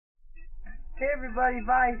Hey everybody,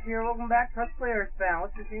 Vice here. Welcome back to Let's Play Earthbound.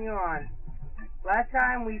 Let's continue on. Last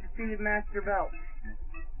time we defeated Master Belt.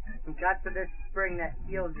 We got to this spring that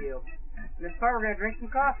heals you. In this part we're gonna drink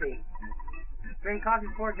some coffee. Drink coffee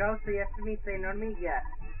before it goes, so yes to me, say no to me, yes.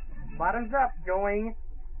 Bottoms up, join.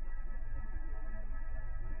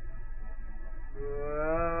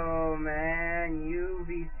 Whoa, man, you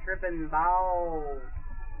be tripping balls.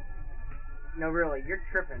 No, really, you're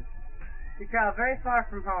tripping. You travel very far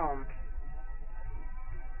from home.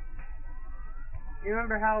 Do you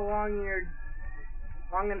remember how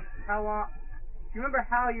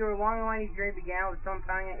your long and winding journey began with someone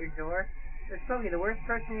pounding at your door? It was Smokey, the worst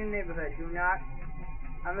person in your neighborhood, who knocked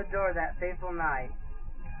on the door that fateful night.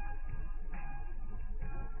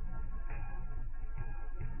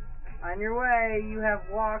 On your way, you have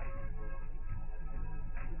walked,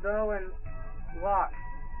 thought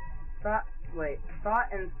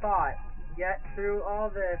and thought. Yet through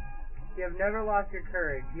all this, you have never lost your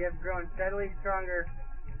courage. You have grown steadily stronger,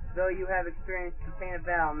 though you have experienced the pain of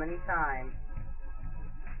battle many times.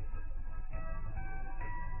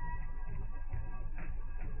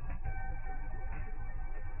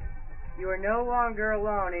 You are no longer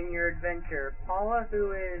alone in your adventure. Paula,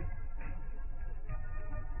 who is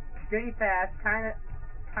pretty fast, kind,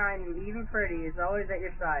 and even pretty, is always at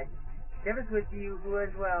your side. Jeff is with you, who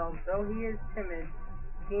as well, though he is timid,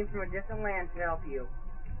 came from a distant land to help you.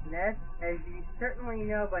 Ness, as you certainly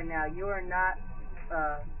know by now, you are not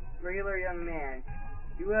a regular young man.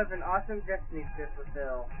 You have an awesome destiny to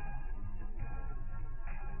fulfill.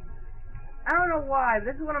 I don't know why,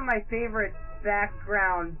 this is one of my favorite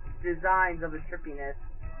background designs of the trippiness.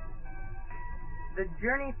 The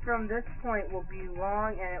journey from this point will be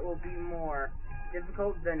long, and it will be more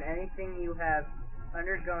difficult than anything you have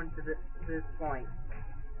undergone to this point.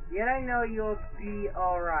 Yet I know you'll be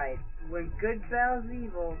alright. When good battles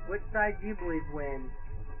evil, which side do you believe wins?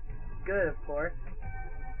 Good, of course.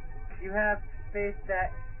 You have faith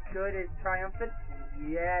that good is triumphant?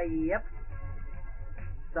 Yeah, yep.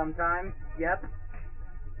 Sometimes, yep.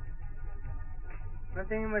 One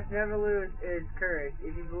thing you must never lose is courage.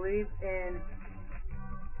 If you believe in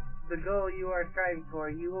the goal you are striving for,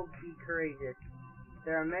 you will be courageous.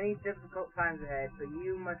 There are many difficult times ahead, so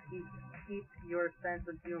you must keep your sense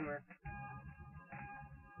of humor.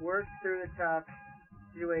 Work through the tough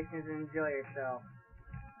situations and enjoy yourself.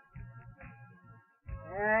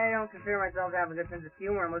 I don't consider myself to have a good sense of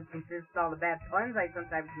humor unless you consider all the bad puns I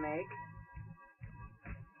sometimes make.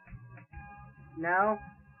 No?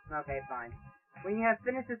 Okay, fine. When you have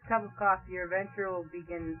finished this cup of coffee, your adventure will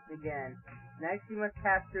begin again. Next, you must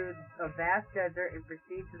pass through a vast desert and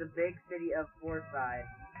proceed to the big city of Forsyth.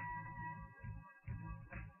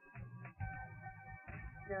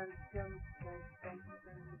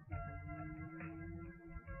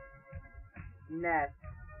 Ness,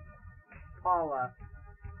 Paula,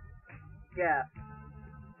 Jeff,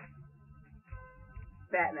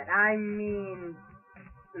 Batman. I mean,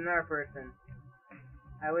 another person.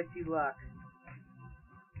 I wish you luck.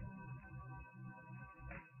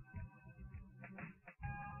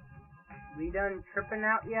 We done tripping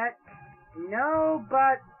out yet? No,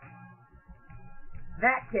 but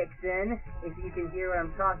that kicks in, if you can hear what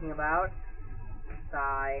I'm talking about.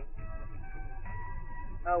 Sigh.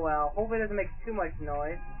 Oh well, hopefully it doesn't make too much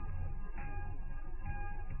noise.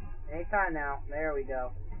 Anytime now. There we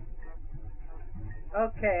go.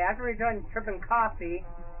 Okay, after we're done tripping coffee,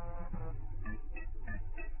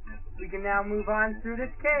 we can now move on through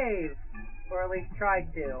this cave. Or at least try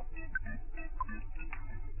to.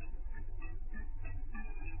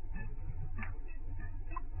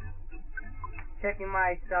 Checking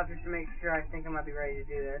my stuff just to make sure. I think I might be ready to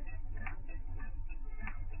do this.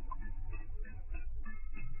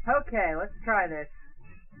 Okay, let's try this.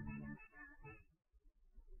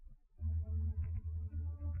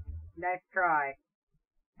 Nice try.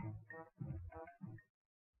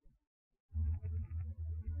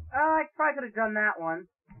 I probably could have done that one.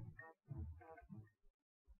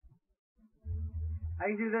 I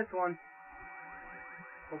can do this one.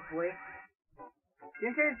 Hopefully.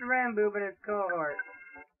 Didn't change the Rambo, but it's cohort.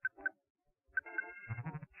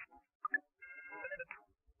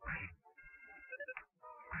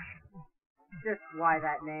 Just why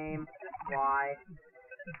that name? Just why?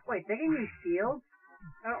 Wait, they can use shields?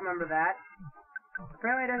 I don't remember that.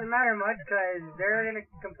 Apparently it doesn't matter much, because they're gonna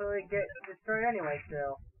completely get destroyed anyway,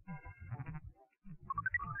 still.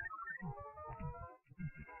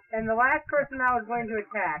 And the last person I was going to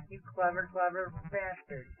attack, you clever, clever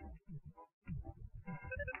bastard.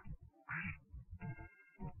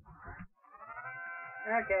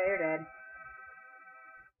 Okay, you're dead.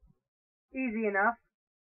 Easy enough.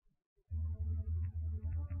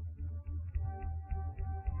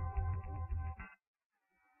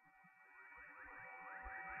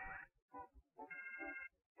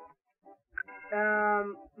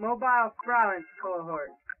 Mobile Silence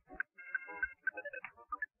Cohort.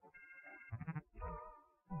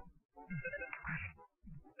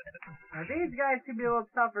 Now these guys could be a little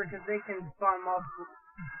tougher because they can spawn multiple,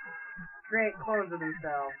 create clones of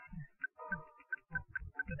themselves.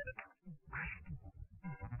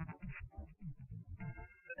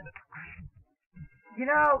 You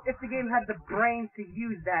know, if the game had the brains to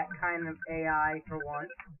use that kind of AI for once,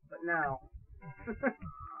 but no.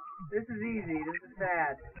 This is easy, this is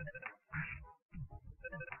sad.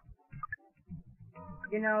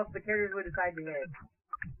 You know, if the characters would decide to hit.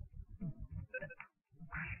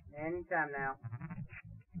 Anytime now.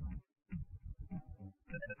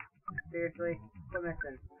 Seriously, quit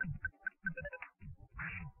missing.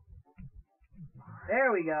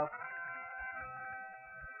 There we go.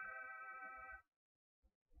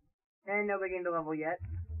 And nobody gained a level yet.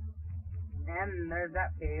 And there's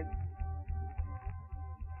that cave.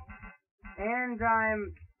 And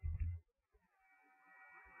I'm...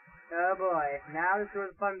 Oh boy, now this is where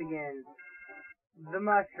the fun begins. The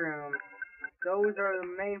mushrooms. Those are the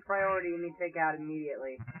main priority you need to take out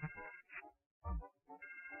immediately.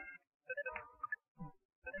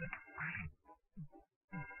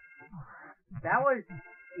 That was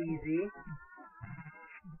easy.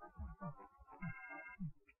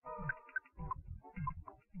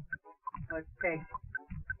 Let's take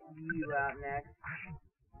you out next.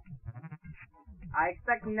 I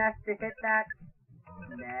expect Ness to hit that.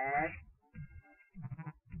 Ness.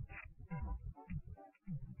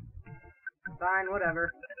 Fine,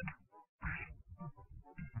 whatever.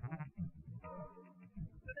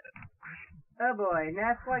 Oh boy,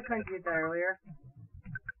 Ness, why couldn't you hit that earlier?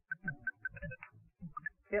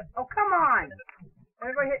 Oh, come on!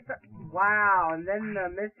 Everybody hit. Wow, and then the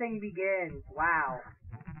missing begins. Wow.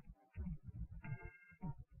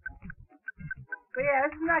 But yeah,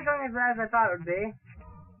 this is not going as bad as I thought it would be.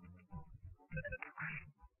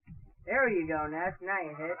 There you go, Ness. Now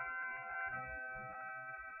you hit.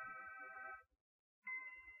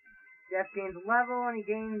 Jeff gains a level, and he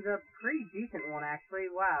gains a pretty decent one, actually.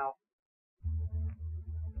 Wow.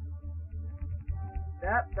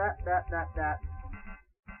 That.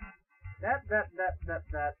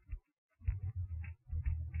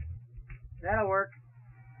 That'll work.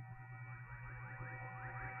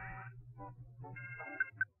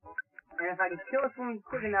 And if I can kill this one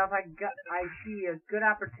quick enough, I see a good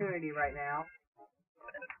opportunity right now.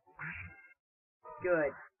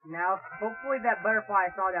 Good. Now, hopefully that butterfly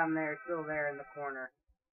I saw down there is still there in the corner.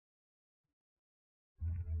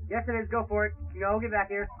 Yes, it is. Go for it. Go, get back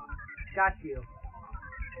here. Got you.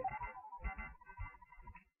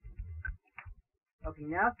 Okay,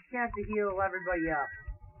 now's the chance to heal everybody up.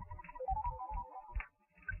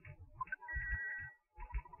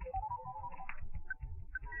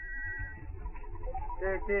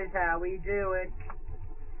 This is how we do it.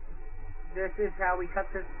 This is how we cut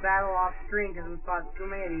this battle off screen because we fought too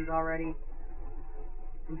many of these already.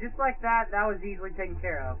 And just like that, that was easily taken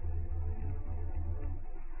care of.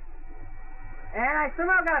 And I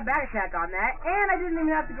somehow got a back attack on that, and I didn't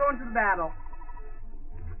even have to go into the battle.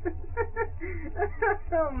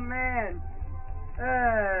 Oh man.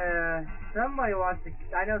 Somebody wants to.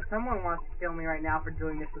 I know someone wants to kill me right now for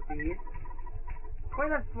doing this with these.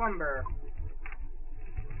 Queen of Slumber.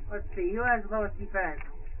 Let's see, who has the lowest defense?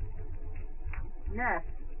 Ness.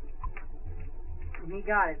 And he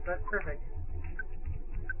got it, so that's perfect.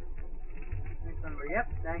 Next number,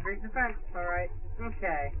 yep, that increased defense. Alright,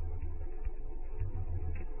 okay.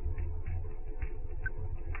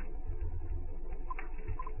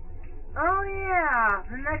 Oh yeah,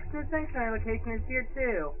 the next new sanctuary location is here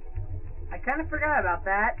too. I kind of forgot about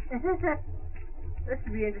that. This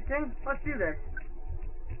should be interesting. Let's do this.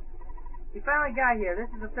 We finally got here. This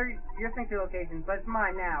is your sanctuary location, but it's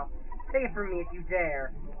mine now. Take it from me if you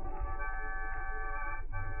dare.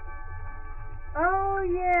 Oh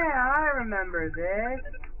yeah, I remember this.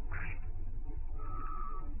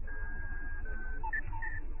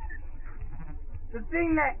 The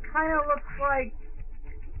thing that kind of looks like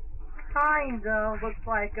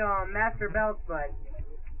Master Belts, but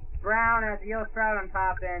brown has a yellow sprout on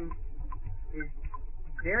top and is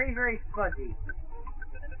very, very fuzzy.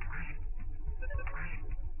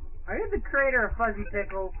 Are you the creator of Fuzzy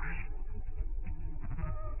Pickles?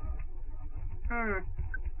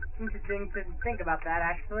 Interesting to think about that,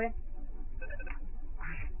 actually.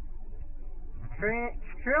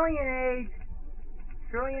 Trillion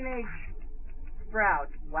age sprout.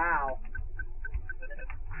 Wow.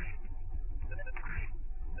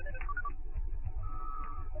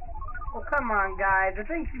 Well, come on, guys. I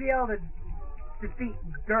think you should be able to defeat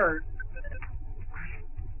dirt.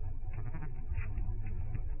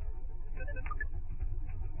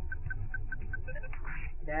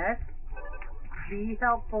 Desk, be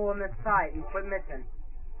helpful in this fight and quit missing.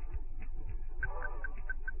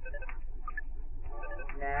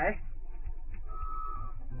 Next.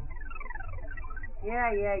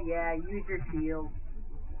 Yeah, use your shield.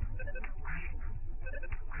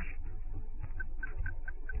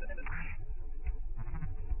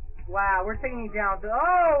 Wow, we're taking you down.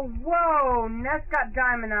 Oh, whoa! Ness got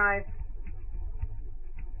diamondized.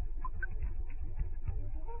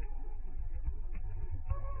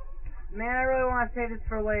 Man, I really want to save this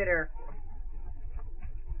for later.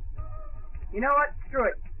 You know what? Screw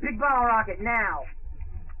it. Big bottle rocket, now!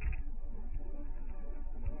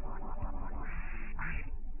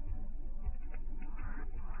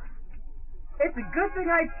 It's a good thing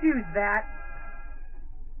I choose that.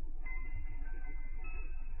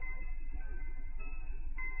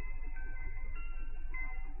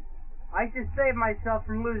 I just saved myself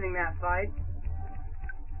from losing that fight.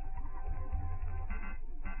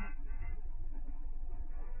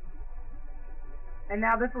 And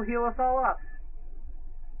now this will heal us all up.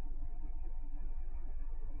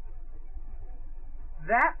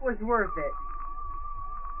 That was worth it.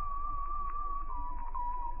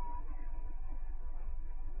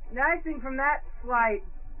 Nice thing from that slight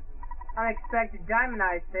unexpected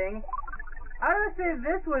diamondized thing, I would say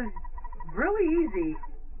this was really easy.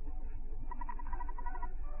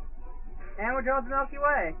 And we're going to the Milky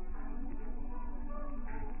Way.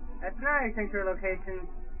 That's another sanctuary location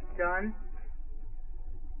done.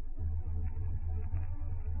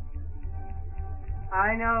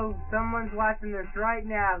 I know someone's watching this right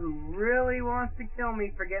now who really wants to kill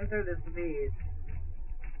me for getting through this piece.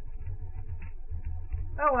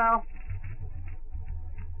 Oh well.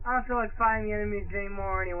 I don't feel like fighting the enemies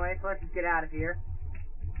anymore anyway, so let's just get out of here.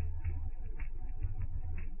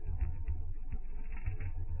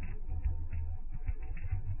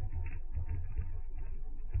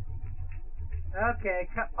 Okay,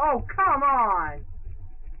 oh, come on!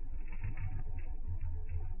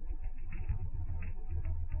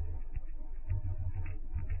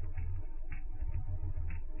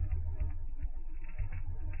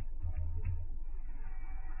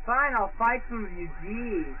 Fine, I'll fight some of you,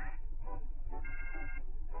 jeez.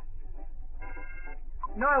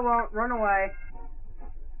 No, I won't. Run away.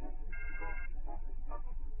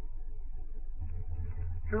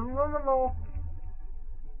 Trulululu.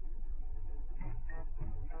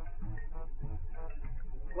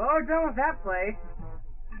 Well, we're done with that place.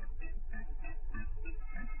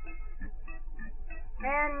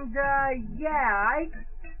 And, yeah, I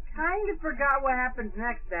kind of forgot what happens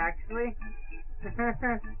next, actually.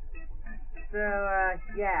 So,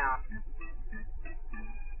 yeah.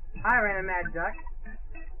 Hi, Random Mad Duck.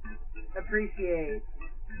 Appreciate.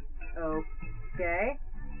 Okay.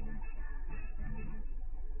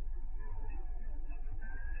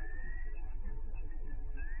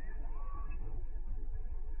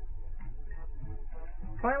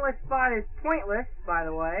 Pointless spot is pointless, by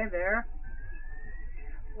the way, there.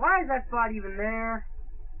 Why is that spot even there?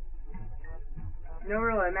 No,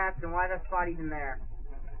 really, I'm asking, why is that spot even there?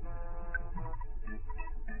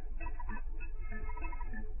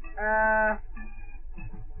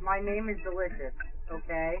 My name is Delicious,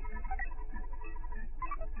 okay?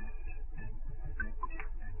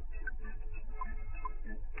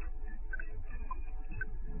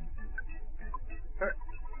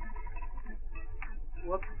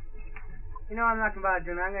 Whoops. You know, I'm not gonna bother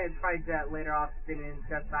doing that. I'm gonna probably do that later off, sitting in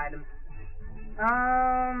just items.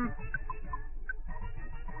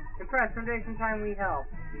 Impressed, someday, sometime we help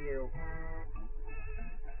you.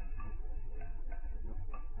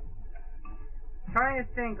 Trying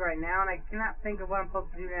to think right now, and I cannot think of what I'm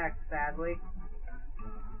supposed to do next, sadly.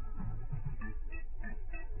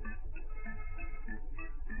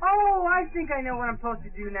 Oh, I think I know what I'm supposed to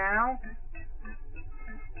do now.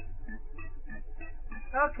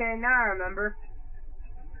 Okay, now I remember.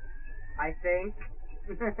 I think.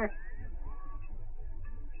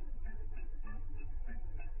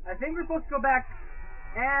 I think we're supposed to go back,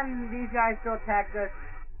 and these guys still attacked us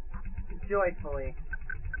joyfully.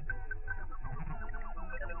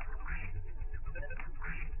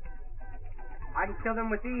 I can kill them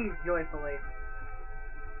with ease joyfully.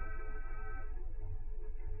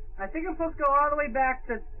 I think I'm supposed to go all the way back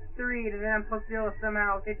to 3, and then I'm supposed to be able to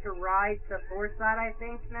somehow hit the right to 4 side, I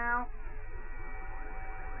think, now.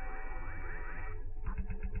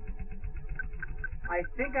 I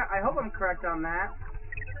hope I'm correct on that.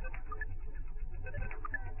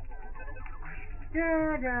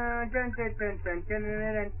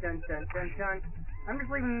 I'm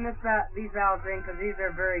just leaving these valves in because these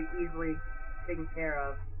are very easily taken care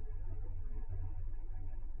of.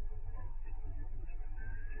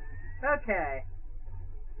 Okay.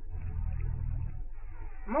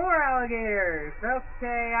 More alligators!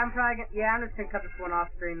 Okay, I'm probably gonna... Yeah, I'm just gonna cut this one off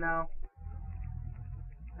screen, though.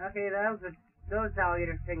 Okay, those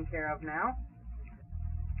alligators taken care of now.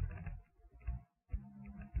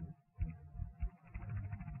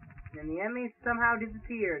 And the enemies somehow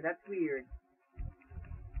disappeared. That's weird.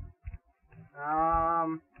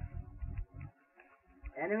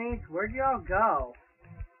 Enemies, where'd y'all go?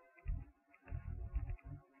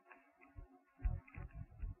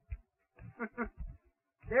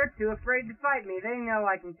 They're too afraid to fight me. They know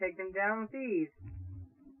I can take them down with ease.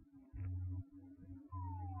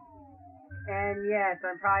 And yes,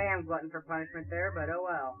 I probably am glutton for punishment there, but oh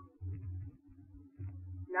well.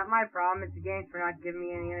 Not my problem, it's the game's for not giving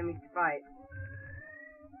me any enemies to fight.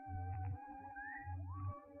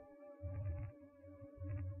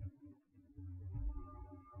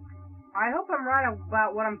 I hope I'm right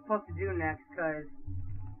about what I'm supposed to do next, because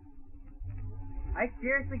I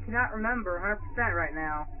seriously cannot remember 100% right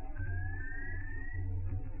now.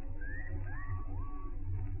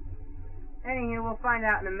 Anywho, we'll find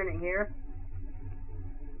out in a minute here.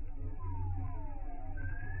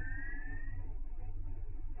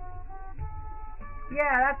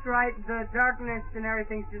 Yeah, that's right. The darkness and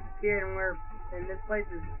everything's disappeared, and this place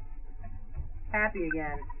is happy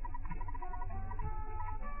again.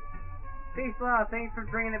 Peace, love. Thanks for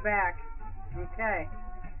bringing it back. Okay.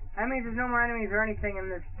 That means there's no more enemies or anything in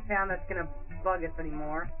this town that's gonna bug us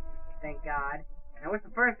anymore. Thank God. I wish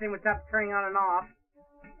the first thing would stop turning on and off.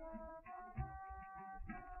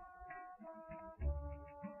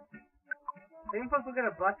 Are you supposed to look at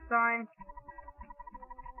a bus sign?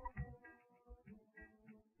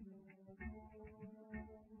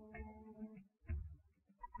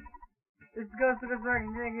 This goes to the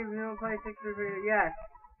second thing, give no place, yes.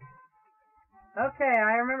 Okay,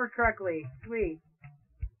 I remember correctly. Sweet.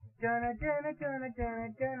 Wait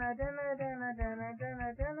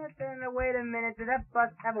a minute, did that bus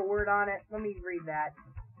have a word on it? Let me read that.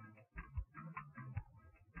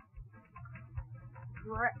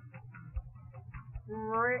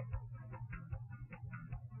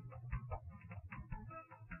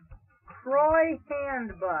 Croy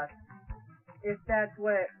Hand Bus, if that's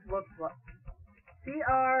what it looks like.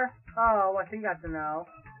 Oh, I think that's an O.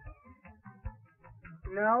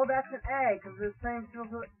 No, that's an A, because the same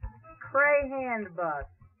spells with Cray Hand Bus.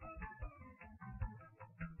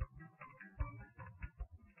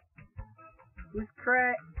 Who's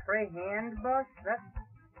Cray Hand Bus? That's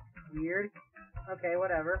weird. Okay,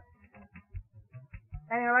 whatever.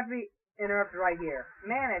 Anyway, I'd like to be interrupted right here.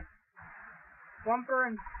 Man, it's bumper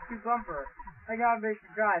and two bumper. I got a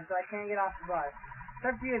basic drive, so I can't get off the bus.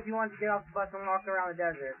 It's up to you if you want to get off the bus and walk around the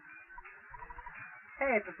desert.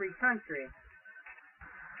 Hey, it's a free country.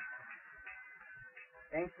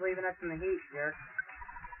 Thanks for leaving us in the heat, jerk.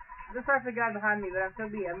 This is the guy behind me, but I'm so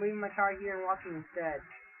beat. I'm leaving my car here and walking instead.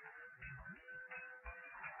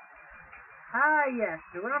 Ah, yes,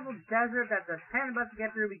 the wonderful desert that's a pain bus to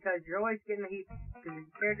get through because you're always getting the heat, because your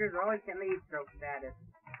characters are always getting the heat stroke status.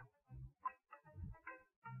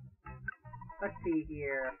 Let's see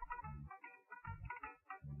here.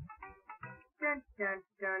 Dun dun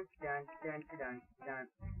dun dun dun dun dun.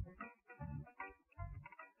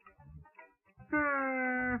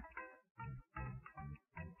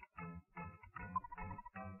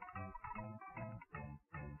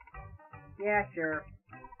 Yeah, sure.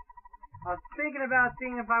 I was thinking about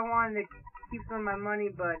seeing if I wanted to keep some of my money,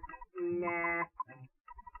 but nah.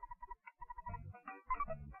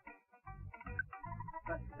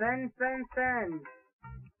 But spend. Dun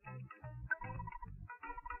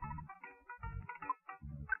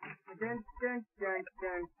dun dun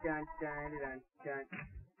dun dun dun dun dun.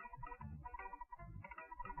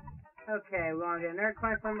 Okay, we want to get another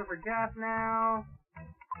class number for Jeff now.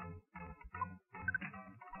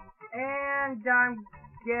 And I'm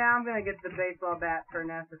gonna get the baseball bat for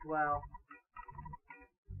Ness as well.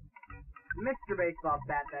 Mr. Baseball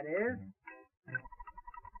Bat, that is.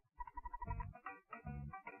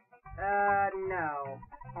 No.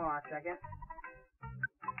 Hold on a second.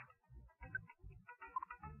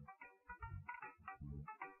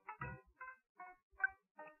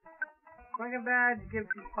 Swing a badge, give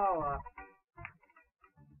to Paula.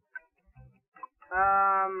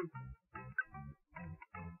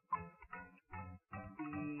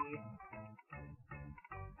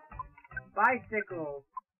 The bicycle,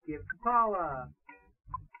 give to Paula.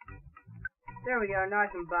 There we go, now I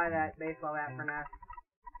can buy that baseball bat for Ness.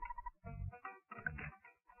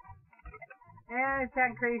 And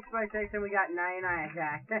attack increased by 6 and we got 99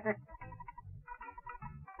 attack.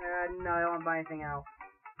 No, I don't want to buy anything else.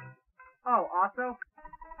 Oh, also,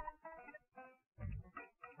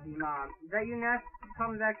 The mom. Is that you, Ness?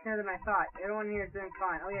 Call me back sooner than I thought. Everyone here is doing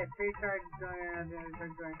fine. Oh yeah, Tracy started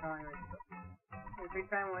doing fine. In free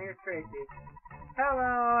time, well, here's Tracy.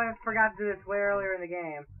 Hello! I forgot to do this way earlier in the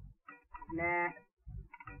game. Nah.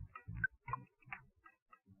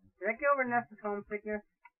 Did I get over Ness's homesickness?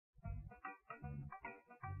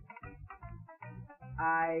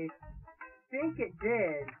 I think it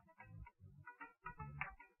did.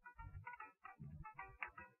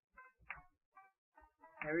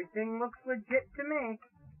 Everything looks legit to me.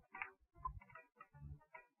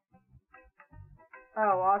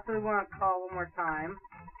 Oh, also we want to call one more time.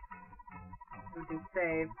 We can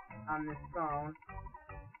save on this phone.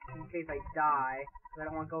 In case I die. Because I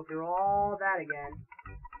don't want to go through all that again.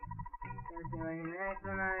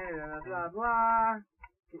 Blah, blah, blah.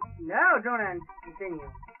 No, don't end. Continue.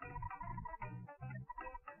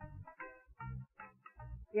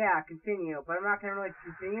 Yeah, continue. But I'm not going to really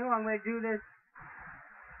continue. I'm going to do this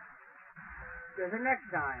next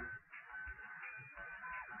time.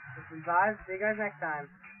 This is Vibes. See you guys next time.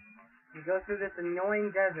 We go through this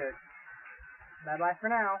annoying desert. Bye-bye for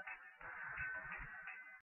now.